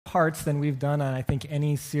parts than we've done on, I think,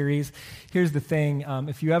 any series. Here's the thing.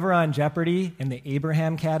 If you ever on Jeopardy and the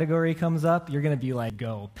Abraham category comes up, you're going to be like,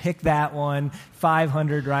 go, pick that one,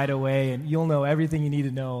 500 right away, and you'll know everything you need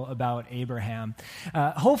to know about Abraham.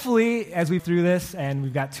 Hopefully, as we through this, and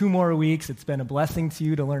we've got 2 more weeks, it's been a blessing to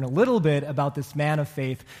you to learn a little bit about this man of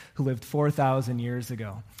faith who lived 4,000 years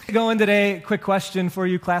ago. Going today, quick question for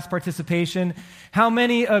you, class participation. How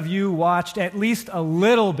many of you watched at least a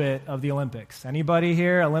little bit of the Olympics? Anybody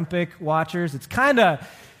here, Olympic watchers? It's kind of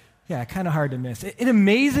hard to miss. It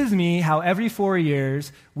amazes me how every 4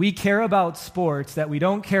 years we care about sports that we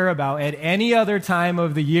don't care about at any other time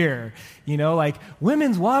of the year. You know, like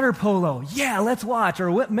women's water polo, yeah, let's watch,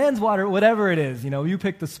 or men's water, whatever it is. You know, you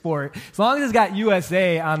pick the sport. As long as it's got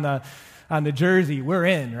USA on the jersey, we're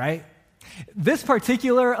in, right? This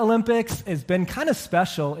particular Olympics has been kind of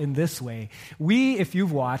special in this way. We, if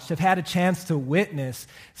you've watched, have had a chance to witness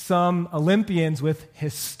some Olympians with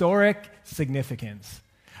historic significance.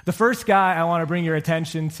 The first guy I want to bring your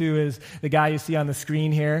attention to is the guy you see on the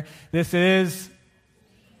screen here. This is,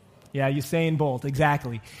 Usain Bolt,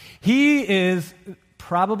 exactly. He is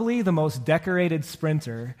probably the most decorated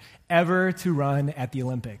sprinter ever to run at the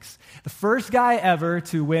Olympics. The first guy ever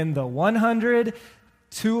to win the 100,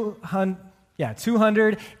 200,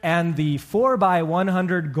 and the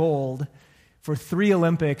 4x100 gold for 3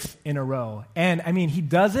 Olympics in a row. And, I mean, he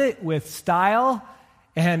does it with style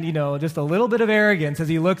and, just a little bit of arrogance as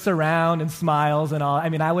he looks around and smiles and all. I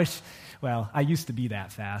mean, I used to be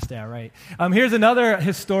that fast. Yeah, right. Here's another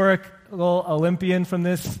historical Olympian from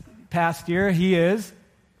this past year. He is,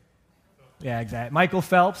 exactly, Michael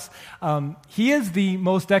Phelps. He is the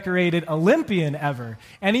most decorated Olympian ever.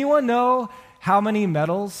 Anyone know how many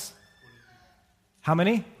medals? How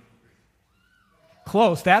many?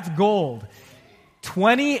 Close. That's gold.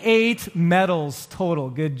 28 medals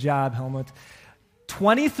total. Good job, Helmut.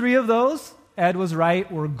 23 of those, Ed was right,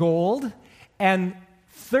 were gold. And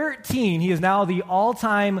 13, he is now the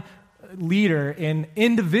all-time leader in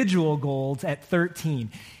individual golds at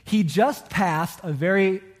 13. He just passed a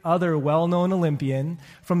very other well-known Olympian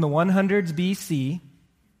from the 100s BC.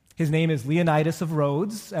 His name is Leonidas of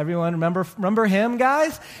Rhodes. Everyone remember him,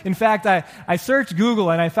 guys? In fact, I searched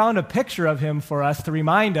Google and I found a picture of him for us to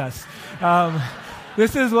remind us.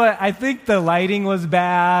 This is what, I think the lighting was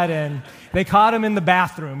bad and they caught him in the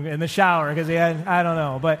bathroom, in the shower, because he had, I don't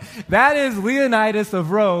know. But that is Leonidas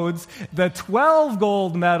of Rhodes, the 12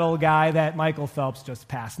 gold medal guy that Michael Phelps just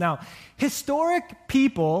passed. Now, historic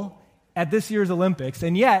people at this year's Olympics,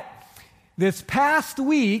 and yet, this past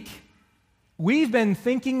week, we've been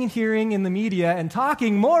thinking and hearing in the media and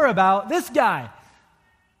talking more about this guy.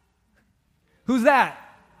 Who's that?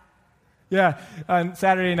 Yeah, on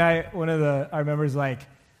Saturday night, one of our members like,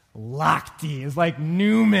 Lochte is like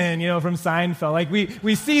Newman, from Seinfeld. Like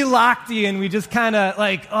we see Lochte and we just kind of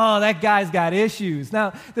like, oh, that guy's got issues.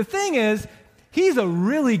 Now, the thing is, he's a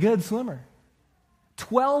really good swimmer.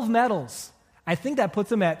 12 medals. I think that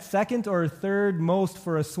puts him at second or third most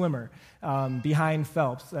for a swimmer, behind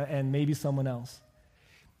Phelps and maybe someone else.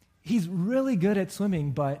 He's really good at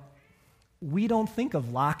swimming, but we don't think of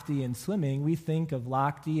Lochte in swimming. We think of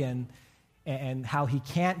Lochte and how he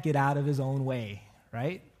can't get out of his own way,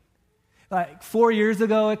 right? Like 4 years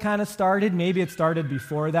ago, it kind of started. Maybe it started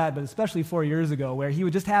before that, but especially 4 years ago, where he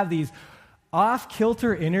would just have these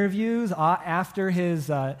off-kilter interviews after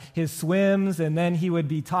his swims, and then he would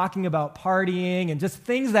be talking about partying and just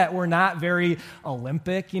things that were not very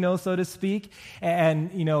Olympic, so to speak,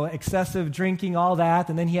 and, excessive drinking, all that.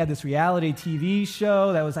 And then he had this reality TV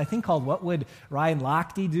show that was, I think, called What Would Ryan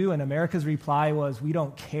Lochte Do? And America's reply was, we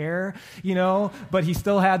don't care, but he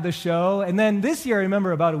still had the show. And then this year, I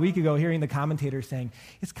remember about a week ago hearing the commentator saying,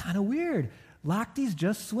 it's kind of weird. Lochte's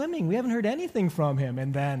just swimming. We haven't heard anything from him.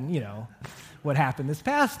 And then, what happened this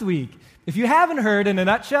past week. If you haven't heard, in a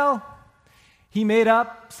nutshell, he made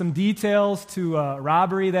up some details to a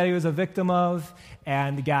robbery that he was a victim of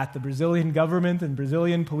and got the Brazilian government and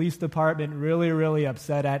Brazilian police department really, really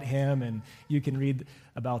upset at him. And you can read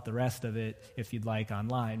about the rest of it if you'd like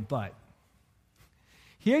online. But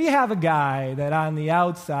here you have a guy that on the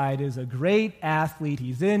outside is a great athlete.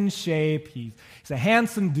 He's in shape. He's a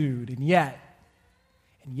handsome dude. And yet,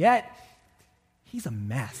 he's a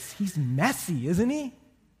mess. He's messy, isn't he?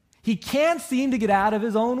 He can't seem to get out of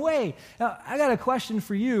his own way. Now, I got a question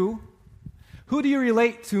for you. Who do you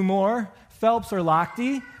relate to more, Phelps or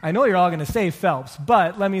Lochte? I know you're all going to say Phelps,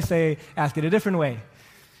 but let me ask it a different way.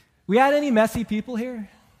 We had any messy people here?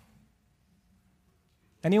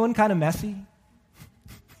 Anyone kind of messy?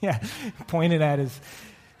 Yeah, pointed at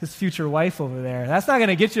his future wife over there. That's not going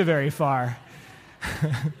to get you very far.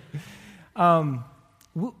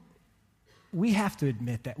 we have to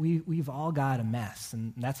admit that we've all got a mess,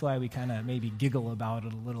 and that's why we kind of maybe giggle about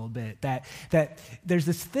it a little bit, that there's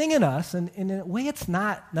this thing in us, and in a way it's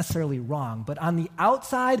not necessarily wrong, but on the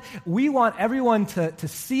outside, we want everyone to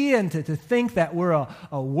see and to think that we're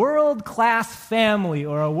a world-class family,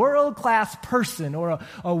 or a world-class person, or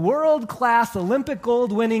a world-class Olympic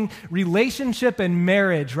gold-winning relationship and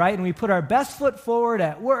marriage, right? And we put our best foot forward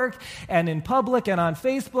at work, and in public, and on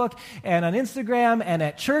Facebook, and on Instagram, and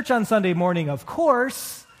at church on Sunday morning, of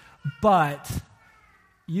course, but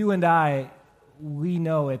you and I, we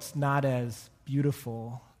know it's not as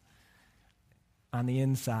beautiful on the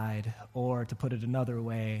inside, or to put it another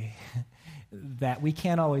way, that we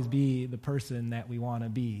can't always be the person that we want to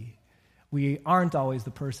be. We aren't always the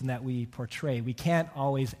person that we portray. We can't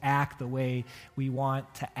always act the way we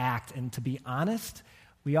want to act. And to be honest,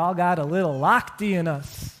 we all got a little lockedy in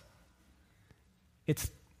us. It's a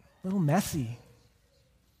little messy.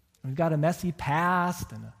 We've got a messy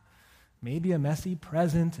past and maybe a messy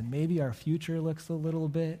present, and maybe our future looks a little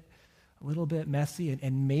bit messy.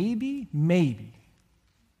 And maybe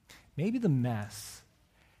the mess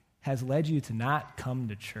has led you to not come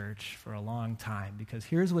to church for a long time, because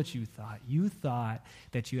here's what you thought. You thought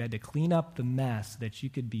that you had to clean up the mess, that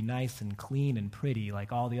you could be nice and clean and pretty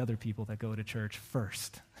like all the other people that go to church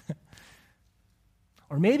first.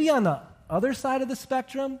 Or maybe on the other side of the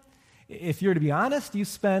spectrum, if you're to be honest, you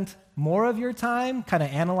spent more of your time kind of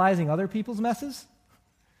analyzing other people's messes,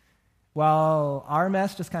 while our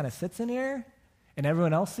mess just kind of sits in here and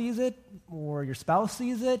everyone else sees it, or your spouse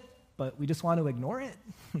sees it, but we just want to ignore it.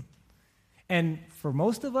 And for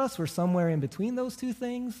most of us, we're somewhere in between those two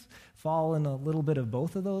things, fall in a little bit of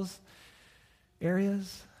both of those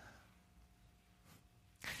areas.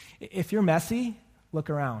 If you're messy, look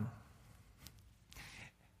around.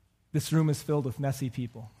 This room is filled with messy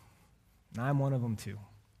people. And I'm one of them too.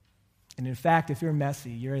 And in fact, if you're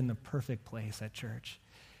messy, you're in the perfect place at church,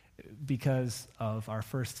 because of our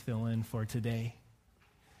first fill-in for today.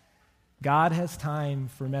 God has time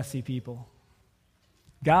for messy people.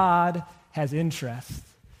 God has interest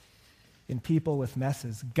in people with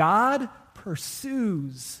messes. God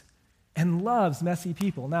pursues and loves messy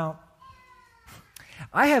people. Now,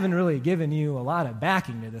 I haven't really given you a lot of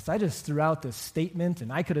backing to this. I just threw out this statement,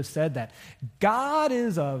 and I could have said that God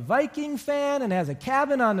is a Viking fan and has a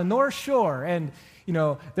cabin on the North Shore. And,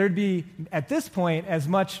 there'd be, at this point, as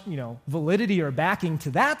much, validity or backing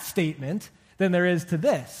to that statement than there is to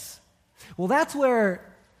this. Well, that's where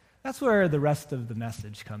the rest of the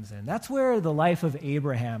message comes in. That's where the life of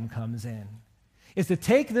Abraham comes in. Is to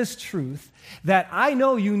take this truth that I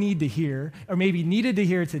know you need to hear, or maybe needed to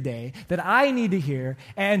hear today, that I need to hear,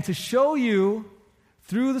 and to show you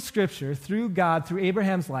through the Scripture, through God, through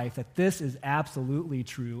Abraham's life, that this is absolutely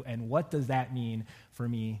true, and what does that mean for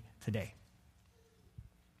me today?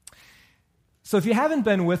 So if you haven't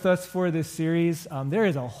been with us for this series, there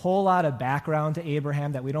is a whole lot of background to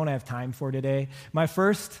Abraham that we don't have time for today. My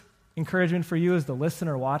first encouragement for you is to listen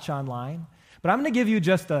or watch online. But I'm going to give you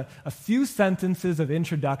just a few sentences of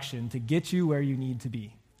introduction to get you where you need to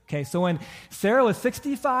be. Okay, so when Sarah was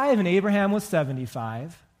 65 and Abraham was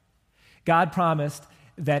 75, God promised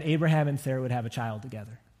that Abraham and Sarah would have a child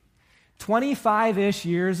together. 25-ish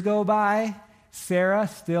years go by, Sarah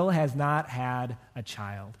still has not had a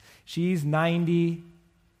child. She's 90,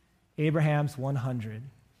 Abraham's 100.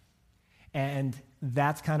 And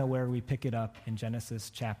that's kind of where we pick it up in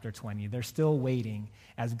Genesis chapter 20. They're still waiting,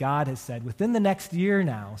 as God has said, within the next year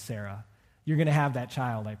now, Sarah, you're going to have that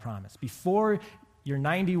child, I promise. Before you're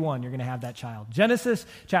 91, you're going to have that child. Genesis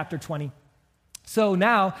chapter 20. So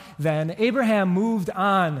now, then, Abraham moved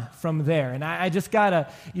on from there. And I just got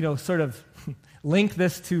to, sort of link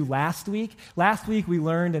this to last week. Last week, we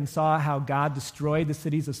learned and saw how God destroyed the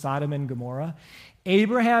cities of Sodom and Gomorrah.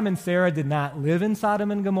 Abraham and Sarah did not live in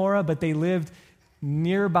Sodom and Gomorrah, but they lived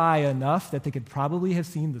nearby enough that they could probably have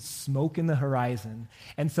seen the smoke in the horizon.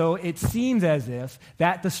 And so it seems as if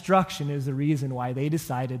that destruction is the reason why they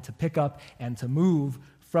decided to pick up and to move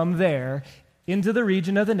from there into the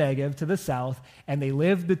region of the Negev to the south, and they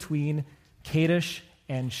lived between Kadesh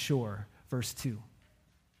and Shur. Verse 2.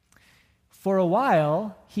 For a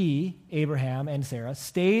while, he, Abraham, and Sarah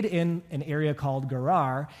stayed in an area called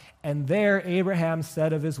Gerar, and there Abraham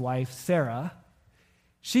said of his wife, Sarah,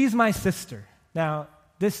 "She's my sister." Now,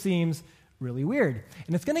 this seems really weird,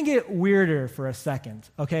 and it's going to get weirder for a second,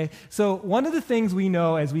 okay? So one of the things we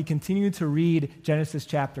know as we continue to read Genesis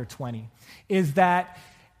chapter 20 is that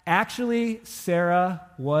actually Sarah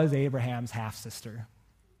was Abraham's half-sister.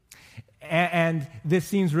 And this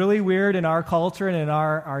seems really weird in our culture and in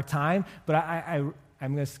our time, but I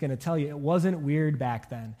I'm just going to tell you, it wasn't weird back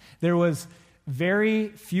then. There was very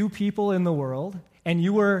few people in the world, and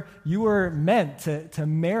you were meant to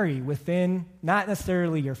marry within not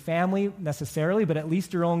necessarily your family necessarily, but at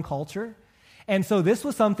least your own culture. And so this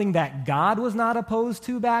was something that God was not opposed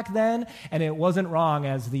to back then, and it wasn't wrong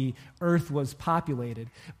as the earth was populated.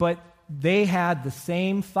 But they had the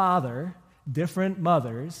same father, different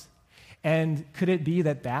mothers, and could it be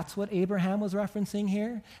that that's what Abraham was referencing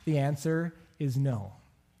here? The answer is no.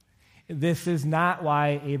 This is not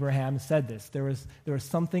why Abraham said this. There was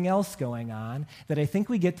something else going on that I think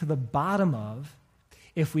we get to the bottom of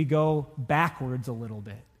if we go backwards a little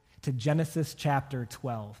bit to Genesis chapter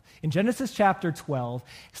 12. In Genesis chapter 12,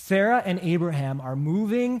 Sarah and Abraham are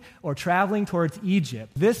moving or traveling towards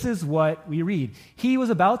Egypt. This is what we read. He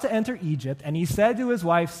was about to enter Egypt, and he said to his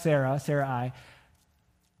wife Sarai,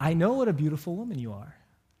 I know what a beautiful woman you are.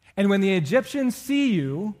 And when the Egyptians see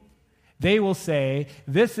you, they will say,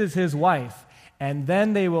 this is his wife, and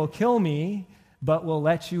then they will kill me, but will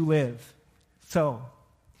let you live. So,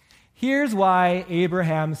 here's why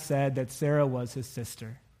Abraham said that Sarah was his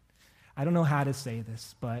sister. I don't know how to say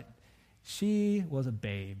this, but she was a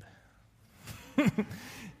babe.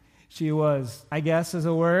 She was, I guess is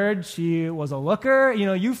a word, she was a looker.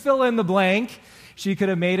 You fill in the blank. She could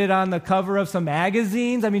have made it on the cover of some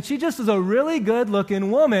magazines. I mean, she just was a really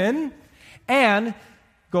good-looking woman. And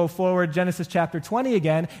go forward, Genesis chapter 20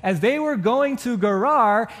 again. As they were going to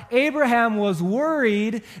Gerar, Abraham was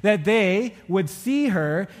worried that they would see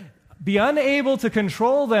her, be unable to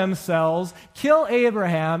control themselves, kill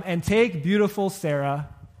Abraham, and take beautiful Sarah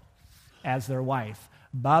as their wife.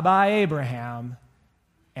 Bye-bye, Abraham,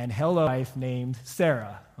 and hello, wife named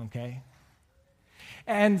Sarah, okay?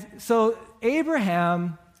 And so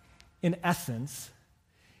Abraham, in essence,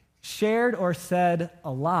 shared or said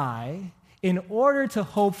a lie in order to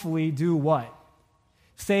hopefully do what?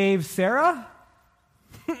 Save Sarah?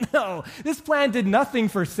 No, this plan did nothing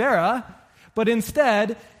for Sarah, but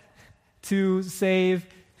instead to save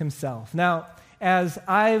himself. Now, as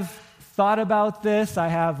I've thought about this, I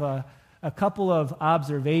have a couple of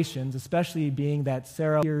observations, especially being that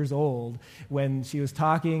Sarah was years old when she was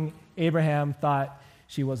talking. Abraham thought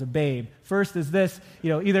she was a babe. First is this,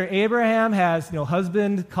 either Abraham has,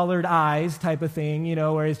 husband-colored eyes type of thing,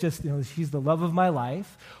 where it's just, she's the love of my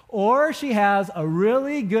life, or she has a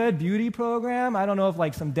really good beauty program. I don't know if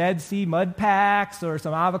like some Dead Sea mud packs or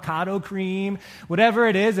some avocado cream, whatever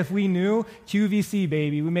it is. If we knew, QVC,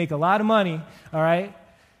 baby, we make a lot of money, all right?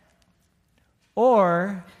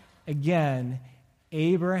 Or, again,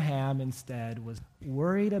 Abraham instead was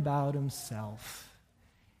worried about himself.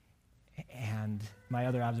 And my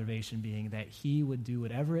other observation being that he would do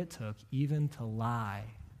whatever it took, even to lie,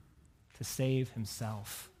 to save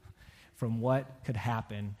himself from what could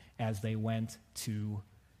happen as they went to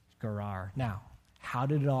Gerar. Now, how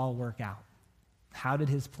did it all work out? How did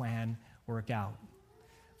his plan work out?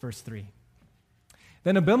 Verse 3.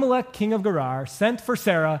 Then Abimelech, king of Gerar, sent for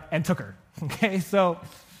Sarah and took her. Okay, so,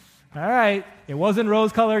 all right, it wasn't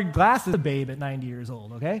rose-colored glasses, a babe at 90 years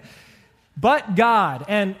old, okay? But God,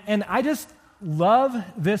 and I just love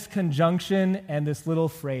this conjunction and this little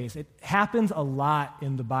phrase. It happens a lot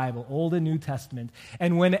in the Bible, Old and New Testament.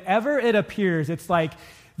 And whenever it appears, it's like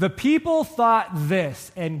the people thought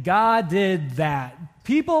this and God did that.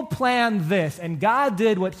 People planned this and God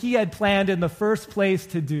did what he had planned in the first place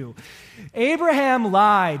to do. Abraham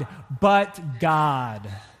lied, but God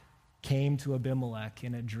came to Abimelech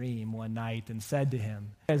in a dream one night and said to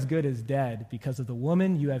him, as good as dead because of the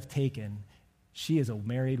woman you have taken. She is a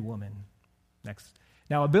married woman. Next.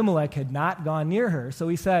 Now Abimelech had not gone near her, so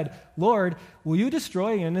he said, Lord, will you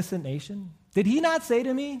destroy an innocent nation? Did he not say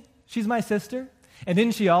to me, she's my sister? And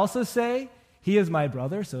didn't she also say, he is my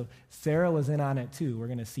brother? So Sarah was in on it too. We're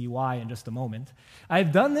going to see why in just a moment.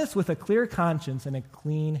 I've done this with a clear conscience and a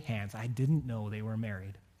clean hands. I didn't know they were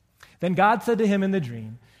married. Then God said to him in the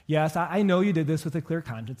dream, yes, I know you did this with a clear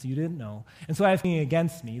conscience. You didn't know. And so I have something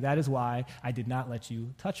against me. That is why I did not let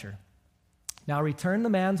you touch her. Now return the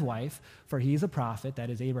man's wife, for he's a prophet,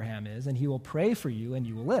 that is Abraham is, and he will pray for you and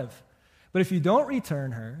you will live. But if you don't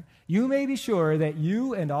return her, you may be sure that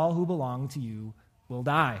you and all who belong to you will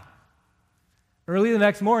die. Early the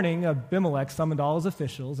next morning, Abimelech summoned all his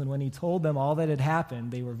officials, and when he told them all that had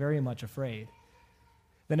happened, they were very much afraid.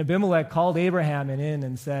 Then Abimelech called Abraham in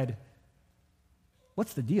and said,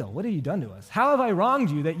 what's the deal? What have you done to us? How have I wronged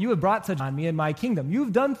you that you have brought such on me and my kingdom?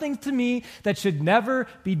 You've done things to me that should never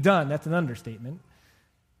be done. That's an understatement.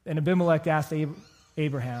 And Abimelech asked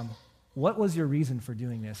Abraham, what was your reason for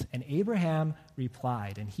doing this? And Abraham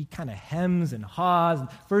replied, and he kind of hems and haws. And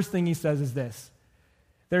first thing he says is this,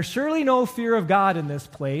 There's surely no fear of God in this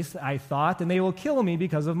place, I thought, and they will kill me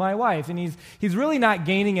because of my wife. And he's really not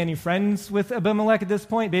gaining any friends with Abimelech at this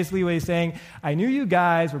point. Basically what he's saying, I knew you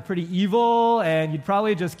guys were pretty evil, and you'd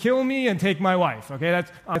probably just kill me and take my wife. Okay, that's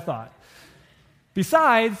what I thought.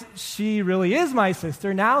 Besides, she really is my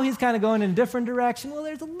sister. Now he's kind of going in a different direction. Well,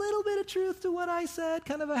 there's a little bit of truth to what I said,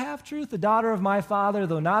 kind of a half-truth. The daughter of my father,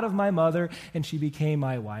 though not of my mother, and she became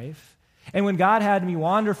my wife. And when God had me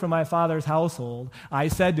wander from my father's household, I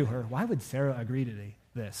said to her, why would Sarah agree to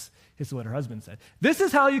this? This is what her husband said. This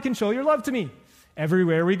is how you can show your love to me.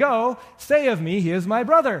 Everywhere we go, say of me, he is my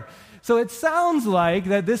brother. So it sounds like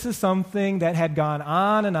that this is something that had gone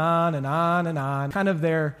on and on and on and on, kind of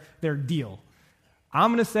their deal.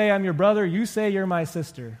 I'm going to say I'm your brother, you say you're my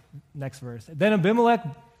sister. Next verse. Then Abimelech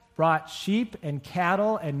brought sheep and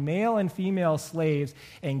cattle and male and female slaves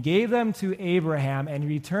and gave them to Abraham and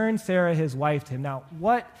returned Sarah his wife to him. Now,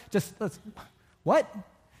 what?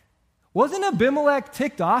 Wasn't Abimelech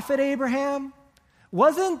ticked off at Abraham?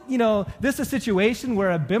 Wasn't, this a situation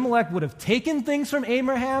where Abimelech would have taken things from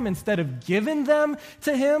Abraham instead of given them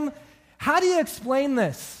to him? How do you explain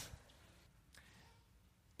this?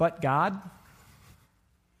 But God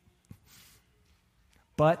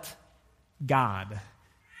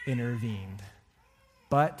intervened.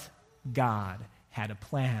 But God had a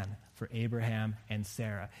plan for Abraham and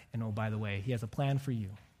Sarah. And oh, by the way, he has a plan for you.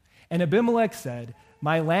 And Abimelech said,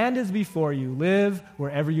 my land is before you. Live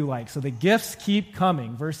wherever you like. So the gifts keep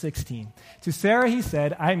coming. Verse 16. To Sarah he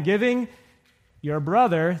said, I'm giving your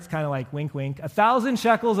brother, it's kind of like wink, wink, 1,000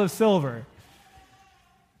 shekels of silver.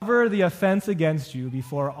 Cover the offense against you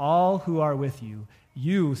before all who are with you.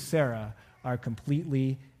 You, Sarah, are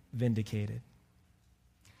completely vindicated.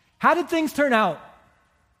 How did things turn out?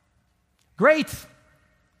 Great.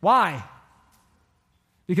 Why?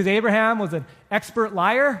 Because Abraham was an expert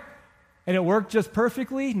liar and it worked just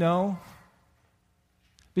perfectly? No.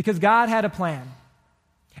 Because God had a plan.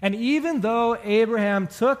 And even though Abraham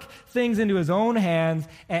took things into his own hands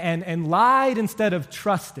and lied instead of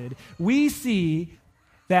trusted, we see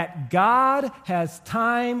that God has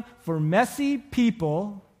time for messy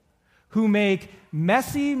people who make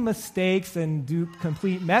messy mistakes and do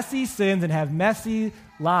complete messy sins and have messy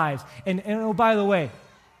lives. And oh, by the way,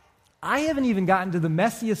 I haven't even gotten to the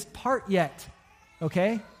messiest part yet,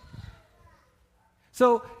 okay?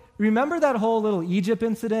 So remember that whole little Egypt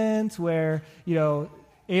incident where,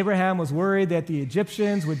 Abraham was worried that the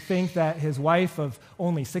Egyptians would think that his wife of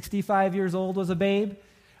only 65 years old was a babe?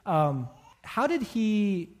 How did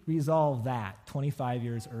he resolve that 25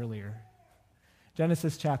 years earlier?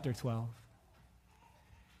 Genesis chapter 12.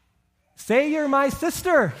 Say you're my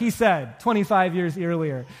sister, he said 25 years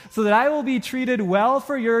earlier, so that I will be treated well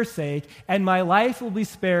for your sake, and my life will be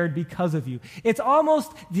spared because of you. It's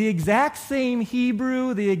almost the exact same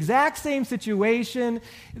Hebrew, the exact same situation,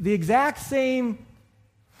 the exact same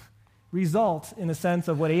result in the sense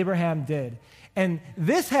of what Abraham did. And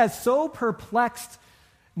this has so perplexed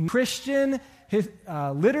Christian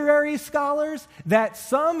literary scholars that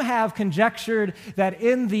some have conjectured that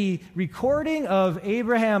in the recording of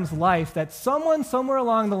Abraham's life that someone somewhere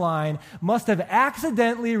along the line must have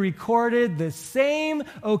accidentally recorded the same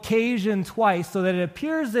occasion twice so that it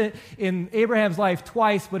appears in Abraham's life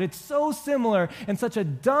twice, but it's so similar and such a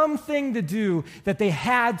dumb thing to do that they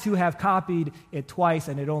had to have copied it twice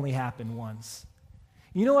and it only happened once.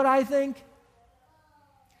 You know what I think?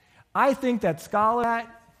 I think that scholars,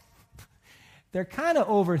 they're kind of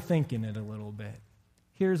overthinking it a little bit.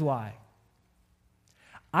 Here's why.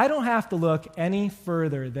 I don't have to look any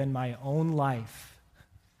further than my own life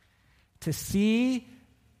to see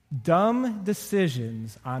dumb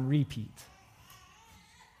decisions on repeat.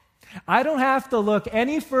 I don't have to look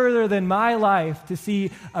any further than my life to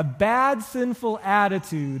see a bad, sinful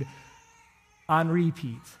attitude on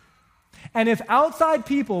repeat. And if outside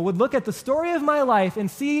people would look at the story of my life and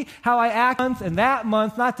see how I act month and that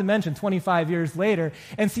month, not to mention 25 years later,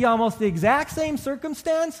 and see almost the exact same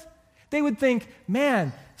circumstance, they would think,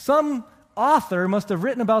 man, some author must have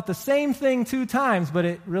written about the same thing 2 times, but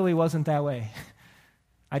it really wasn't that way.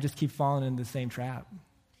 I just keep falling into the same trap.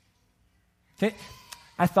 Okay?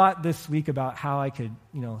 I thought this week about how I could,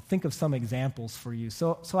 think of some examples for you.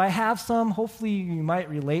 So I have some. Hopefully you might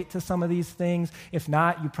relate to some of these things. If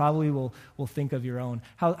not, you probably will think of your own.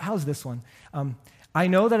 How's this one? I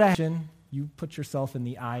know that you put yourself in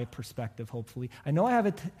the I perspective, hopefully. I know I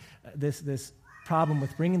have this problem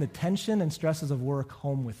with bringing the tension and stresses of work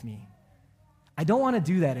home with me. I don't want to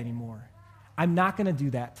do that anymore. I'm not going to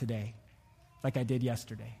do that today like I did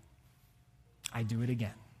yesterday. I do it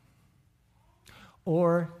again.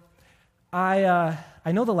 Or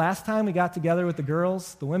I know the last time we got together with the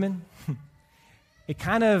girls, the women, it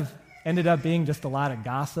kind of ended up being just a lot of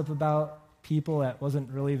gossip about people that wasn't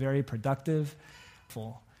really very productive.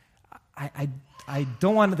 I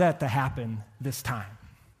don't want that to happen this time.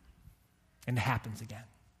 And it happens again.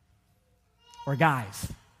 Or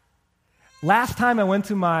guys, last time I went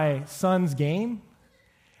to my son's game,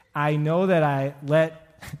 I know that I let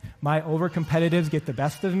my over-competitives get the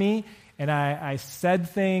best of me, and I said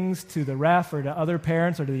things to the ref or to other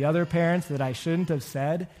parents or to the other parents that I shouldn't have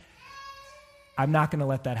said. I'm not going to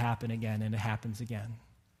let that happen again, and it happens again.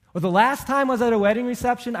 Or the last time I was at a wedding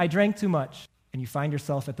reception, I drank too much, and you find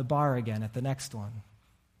yourself at the bar again at the next one.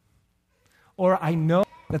 Or I know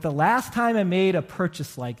that the last time I made a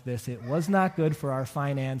purchase like this, it was not good for our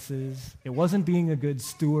finances. It wasn't being a good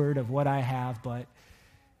steward of what I have, but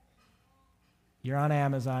you're on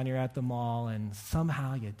Amazon, you're at the mall, and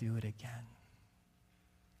somehow you do it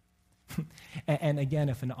again. And again,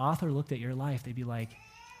 if an author looked at your life, they'd be like,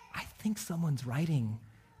 I think someone's writing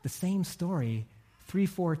the same story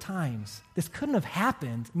 3-4 times. This couldn't have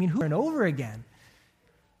happened. I mean, over and over again.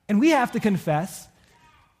 And we have to confess,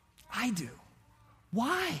 I do.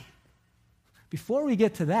 Why? Before we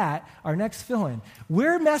get to that, our next fill-in.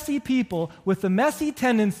 We're messy people with the messy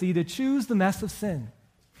tendency to choose the mess of sin.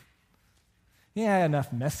 Yeah,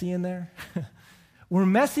 enough messy in there. We're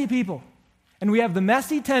messy people, and we have the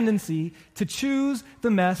messy tendency to choose the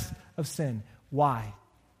mess of sin. Why?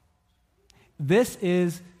 This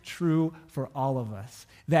is true for all of us,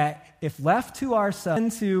 that if left to ourselves,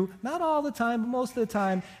 tend to, not all the time, but most of the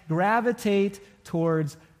time, gravitate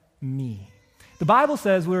towards me. The Bible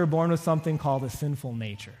says we were born with something called a sinful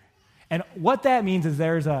nature. And what that means is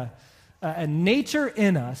there's a nature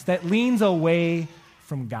in us that leans away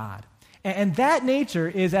from God. And that nature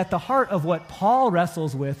is at the heart of what Paul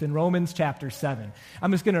wrestles with in Romans chapter 7.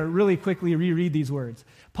 I'm just going to really quickly reread these words.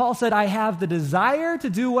 Paul said, I have the desire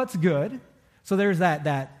to do what's good. So there's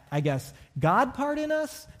that I guess, God part in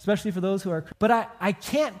us, especially for those who are, but I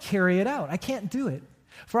can't carry it out. I can't do it.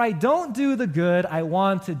 For I don't do the good I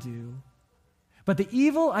want to do, but the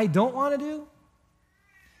evil I don't want to do,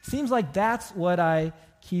 seems like that's what I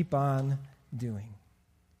keep on doing.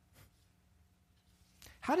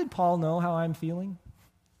 How did Paul know how I'm feeling?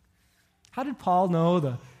 How did Paul know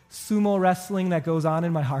the sumo wrestling that goes on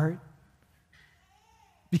in my heart?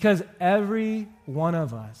 Because every one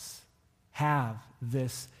of us have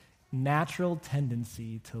this natural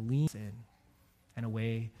tendency to lean in and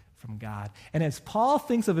away from God. And as Paul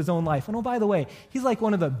thinks of his own life, and oh, by the way, he's like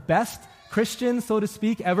one of the best Christians, so to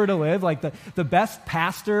speak, ever to live, like the best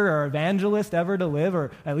pastor or evangelist ever to live,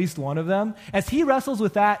 or at least one of them. As he wrestles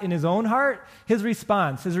with that in his own heart, his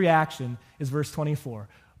response, his reaction is verse 24.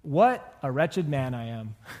 What a wretched man I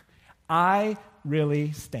am. I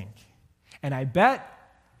really stink. And I bet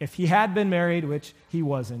if he had been married, which he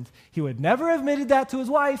wasn't, he would never have admitted that to his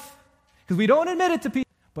wife, because we don't admit it to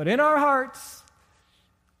people. But in our hearts,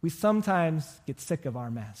 we sometimes get sick of our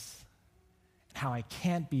mess. How I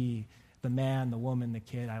can't be the man, the woman, the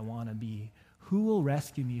kid I want to be. Who will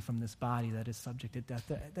rescue me from this body that is subject to death?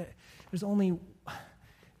 There's only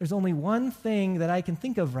one thing that I can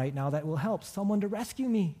think of right now that will help, someone to rescue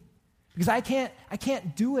me. Because I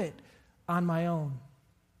can't do it on my own.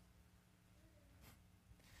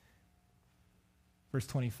 Verse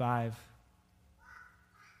 25.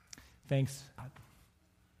 Thanks, God.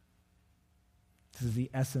 This is the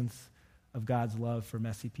essence of God's love for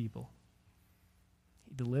messy people.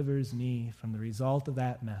 He delivers me from the result of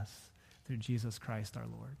that mess through Jesus Christ our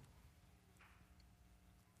Lord.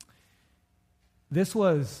 This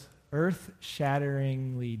was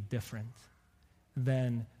earth-shatteringly different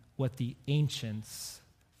than what the ancients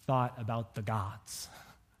thought about the gods.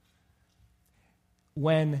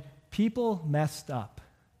 When people messed up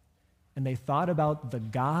and they thought about the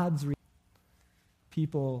gods,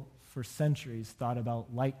 people for centuries thought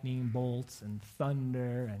about lightning bolts and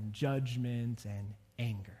thunder and judgment and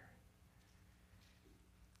anger.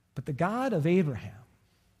 But the God of Abraham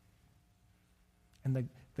and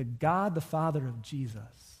the God, the Father of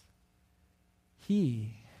Jesus,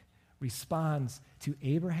 he responds to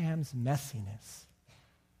Abraham's messiness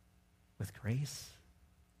with grace,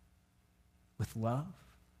 with love,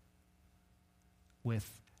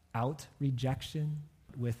 without rejection,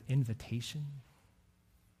 with invitation.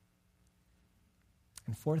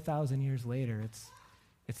 And 4,000 years later,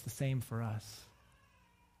 it's the same for us.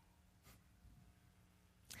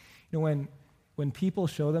 You know, when people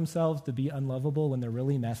show themselves to be unlovable, when they're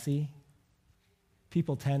really messy,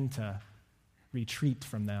 people tend to retreat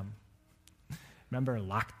from them. Remember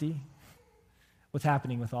Lakti? What's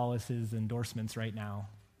happening with all of his endorsements right now?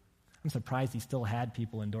 I'm surprised he still had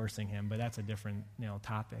people endorsing him, but that's a different,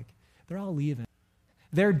 topic. They're all leaving.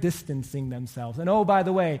 They're distancing themselves. And oh, by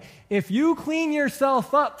the way, if you clean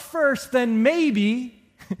yourself up first, then maybe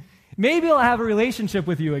I'll have a relationship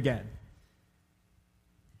with you again.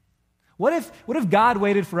 What if God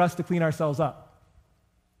waited for us to clean ourselves up?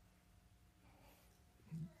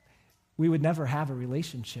 We would never have a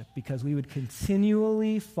relationship because we would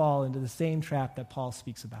continually fall into the same trap that Paul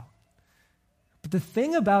speaks about. But the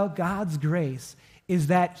thing about God's grace is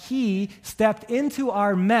that he stepped into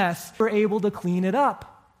our mess, we're able to clean it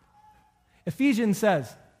up. Ephesians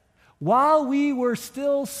says, while we were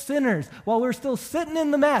still sinners, while we're still sitting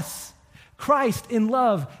in the mess, Christ in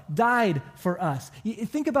love died for us. You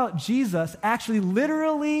think about Jesus actually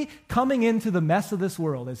literally coming into the mess of this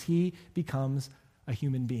world as he becomes a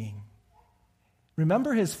human being.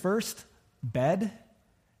 Remember his first bed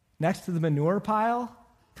next to the manure pile?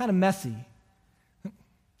 Kind of messy.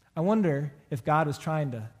 I wonder if God was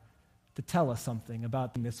trying to tell us something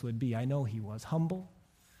about what this would be. I know he was. Humble,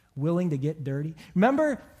 willing to get dirty.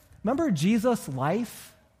 Remember Jesus'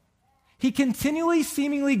 life? He continually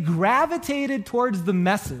seemingly gravitated towards the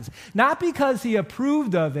messes, not because he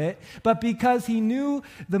approved of it, but because he knew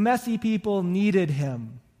the messy people needed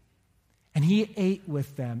him. And he ate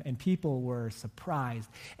with them, and people were surprised.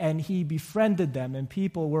 And he befriended them, and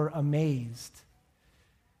people were amazed.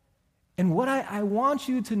 And what I want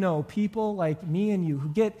you to know, people like me and you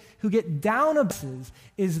who get down obsesses,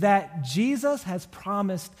 is that Jesus has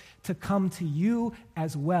promised to come to you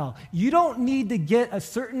as well. You don't need to get a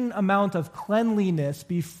certain amount of cleanliness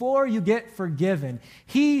before you get forgiven.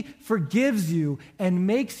 He forgives you and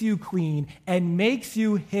makes you clean and makes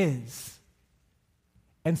you his.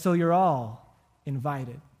 And so you're all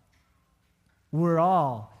invited. We're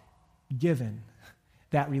all given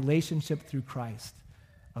that relationship through Christ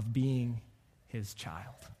of being his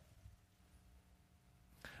child.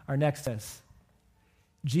 Our next says,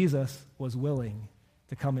 Jesus was willing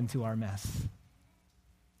to come into our mess.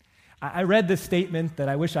 I read this statement that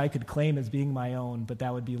I wish I could claim as being my own, but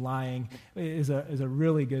that would be lying. It is a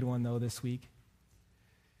really good one, though, this week.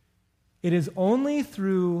 It is only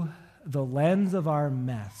through the lens of our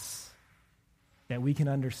mess that we can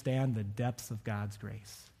understand the depths of God's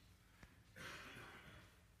grace.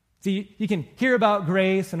 See, you can hear about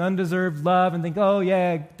grace and undeserved love and think, oh,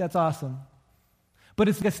 yeah, that's awesome. But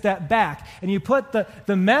it's a step back, and you put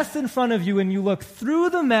the mess in front of you and you look through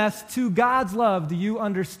the mess to God's love. Do you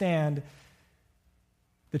understand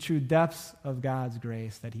the true depths of God's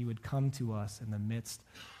grace, that he would come to us in the midst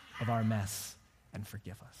of our mess and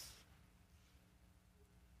forgive us?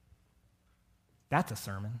 That's a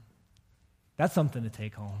sermon. That's something to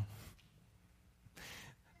take home.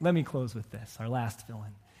 Let me close with this, our last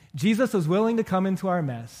fill-in. Jesus is willing to come into our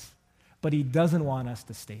mess, but he doesn't want us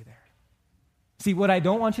to stay there. See, what I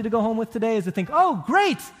don't want you to go home with today is to think, oh,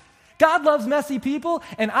 great, God loves messy people,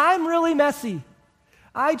 and I'm really messy.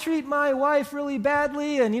 I treat my wife really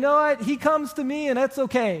badly, and you know what? He comes to me, and that's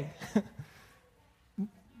okay.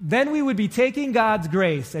 Then we would be taking God's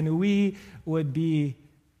grace, and we would be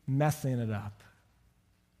messing it up.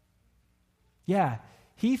 Yeah,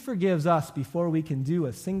 he forgives us before we can do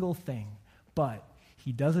a single thing, but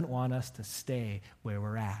he doesn't want us to stay where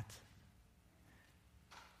we're at.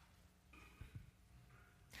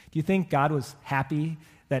 Do you think God was happy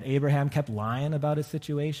that Abraham kept lying about his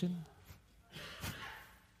situation? Do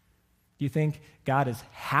you think God is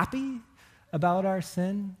happy about our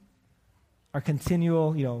sin? Our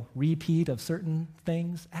continual, repeat of certain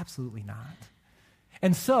things? Absolutely not.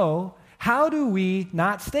 And so, how do we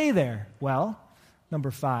not stay there? Well,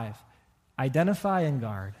 number 5, identify and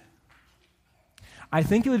guard. I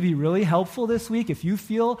think it would be really helpful this week if you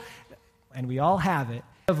feel, and we all have it,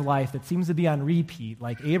 of life that seems to be on repeat,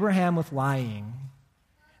 like Abraham with lying,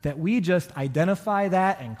 that we just identify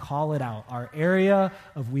that and call it out, our area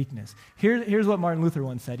of weakness. Here's what Martin Luther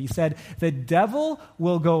once said. He said, the devil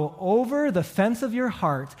will go over the fence of your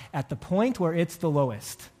heart at the point where it's the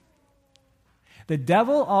lowest. The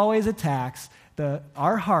devil always attacks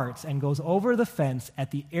our hearts and goes over the fence at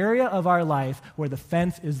the area of our life where the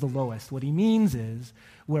fence is the lowest. What he means is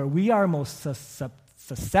where we are most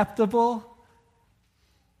susceptible.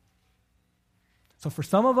 So for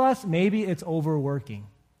some of us, maybe it's overworking.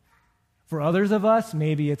 For others of us,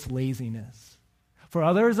 maybe it's laziness. For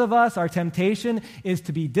others of us, our temptation is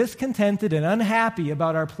to be discontented and unhappy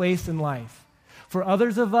about our place in life. For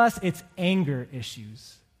others of us, it's anger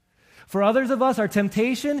issues. For others of us, our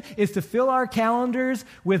temptation is to fill our calendars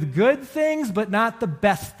with good things, but not the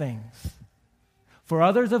best things. For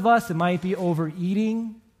others of us, it might be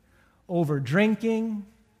overeating, over drinking,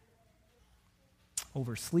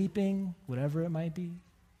 oversleeping, whatever it might be.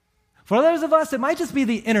 For others of us, it might just be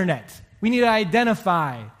the internet. We need to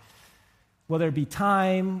identify whether it be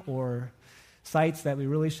time or sites that we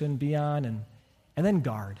really shouldn't be on, and then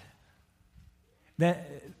guard. Then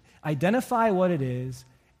identify what it is,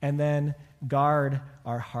 and then guard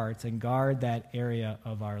our hearts and guard that area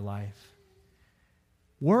of our life.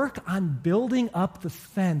 Work on building up the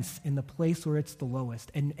fence in the place where it's the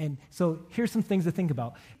lowest. And so here's some things to think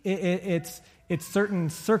about. It's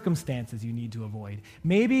certain circumstances you need to avoid.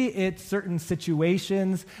 Maybe it's certain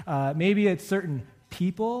situations. Maybe it's certain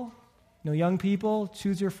people. Young people,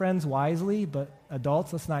 choose your friends wisely, but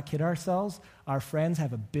adults, let's not kid ourselves. Our friends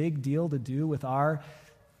have a big deal to do with our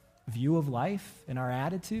view of life and our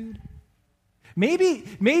attitude. Maybe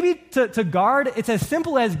to guard, it's as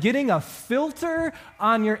simple as getting a filter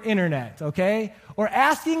on your internet, okay? Or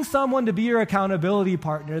asking someone to be your accountability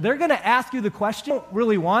partner. They're going to ask you the question you don't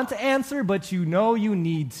really want to answer, but you know you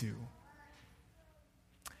need to.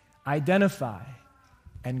 Identify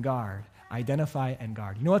and guard. Identify and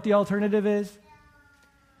guard. You know what the alternative is?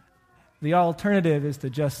 The alternative is to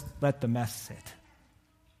just let the mess sit.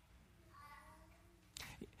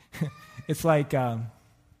 It's like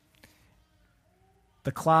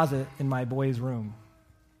the closet in my boy's room.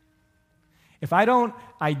 If I don't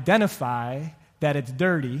identify that it's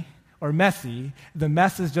dirty or messy, the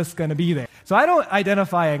mess is just going to be there. So I don't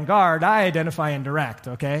identify and guard, I identify and direct,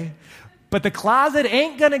 okay? But the closet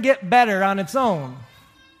ain't going to get better on its own.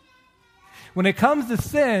 When it comes to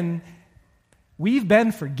sin, we've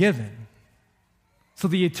been forgiven. So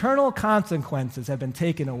the eternal consequences have been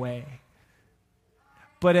taken away.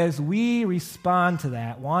 But as we respond to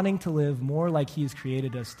that, wanting to live more like He's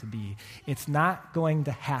created us to be, it's not going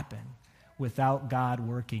to happen without God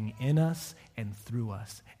working in us and through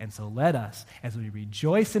us. And so let us, as we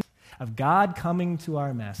rejoice in of God coming to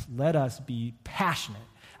our mess, let us be passionate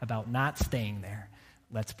about not staying there.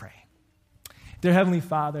 Let's pray. Dear Heavenly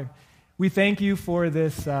Father, we thank you for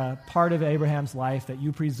this part of Abraham's life that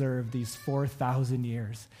you preserved these 4,000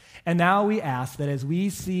 years. And now we ask that as we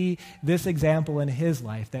see this example in his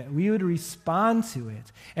life, that we would respond to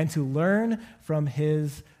it and to learn from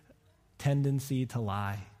his tendency to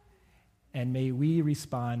lie. And may we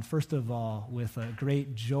respond, first of all, with a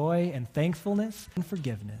great joy and thankfulness and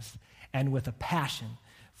forgiveness, and with a passion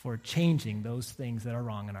for changing those things that are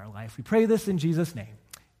wrong in our life. We pray this in Jesus' name.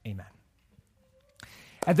 Amen.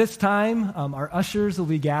 At this time, our ushers will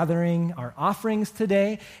be gathering our offerings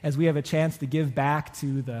today as we have a chance to give back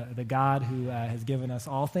to the God who has given us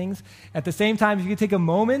all things. At the same time, if you could take a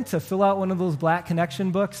moment to fill out one of those black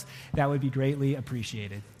connection books, that would be greatly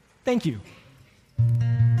appreciated. Thank you.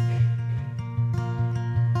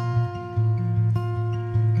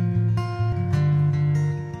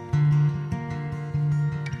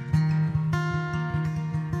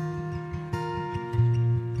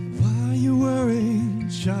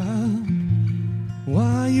 Child,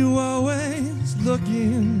 why you always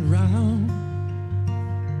looking round?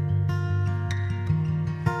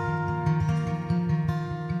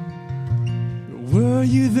 Were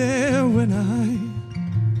you there when I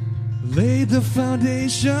laid the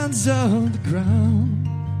foundations of the ground?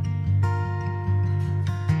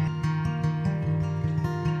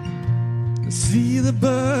 See the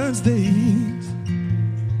birds they eat,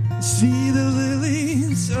 see the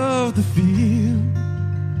lilies of the field.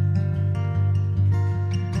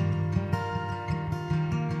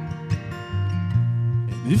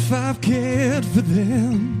 If I've cared for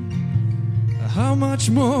them, how much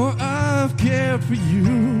more I've cared for you.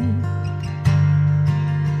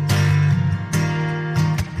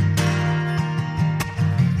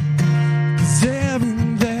 'Cause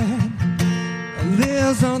everything that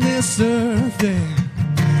lives on this earth,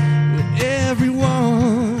 and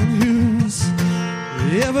everyone who's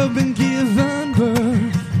ever been given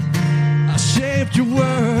birth, I shaped your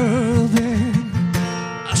world and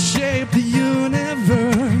I shaped the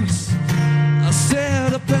universe. I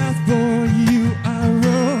set a path for you. I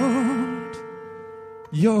wrote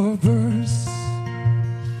your verse.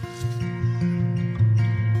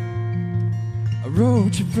 I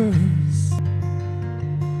wrote your verse.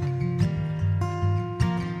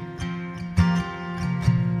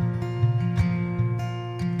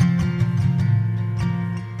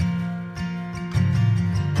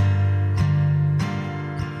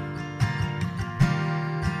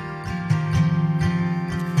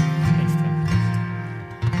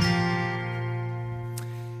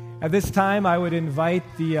 At this time, I would invite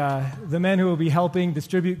the men who will be helping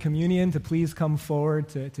distribute communion to please come forward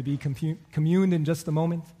to be communed in just a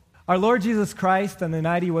moment. Our Lord Jesus Christ, on the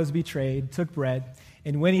night he was betrayed, took bread,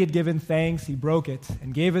 And when he had given thanks, he broke it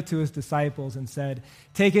and gave it to his disciples and said,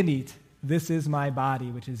 "Take and eat. This is my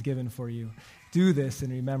body, which is given for you. Do this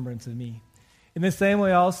in remembrance of me." In the same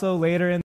way also, later in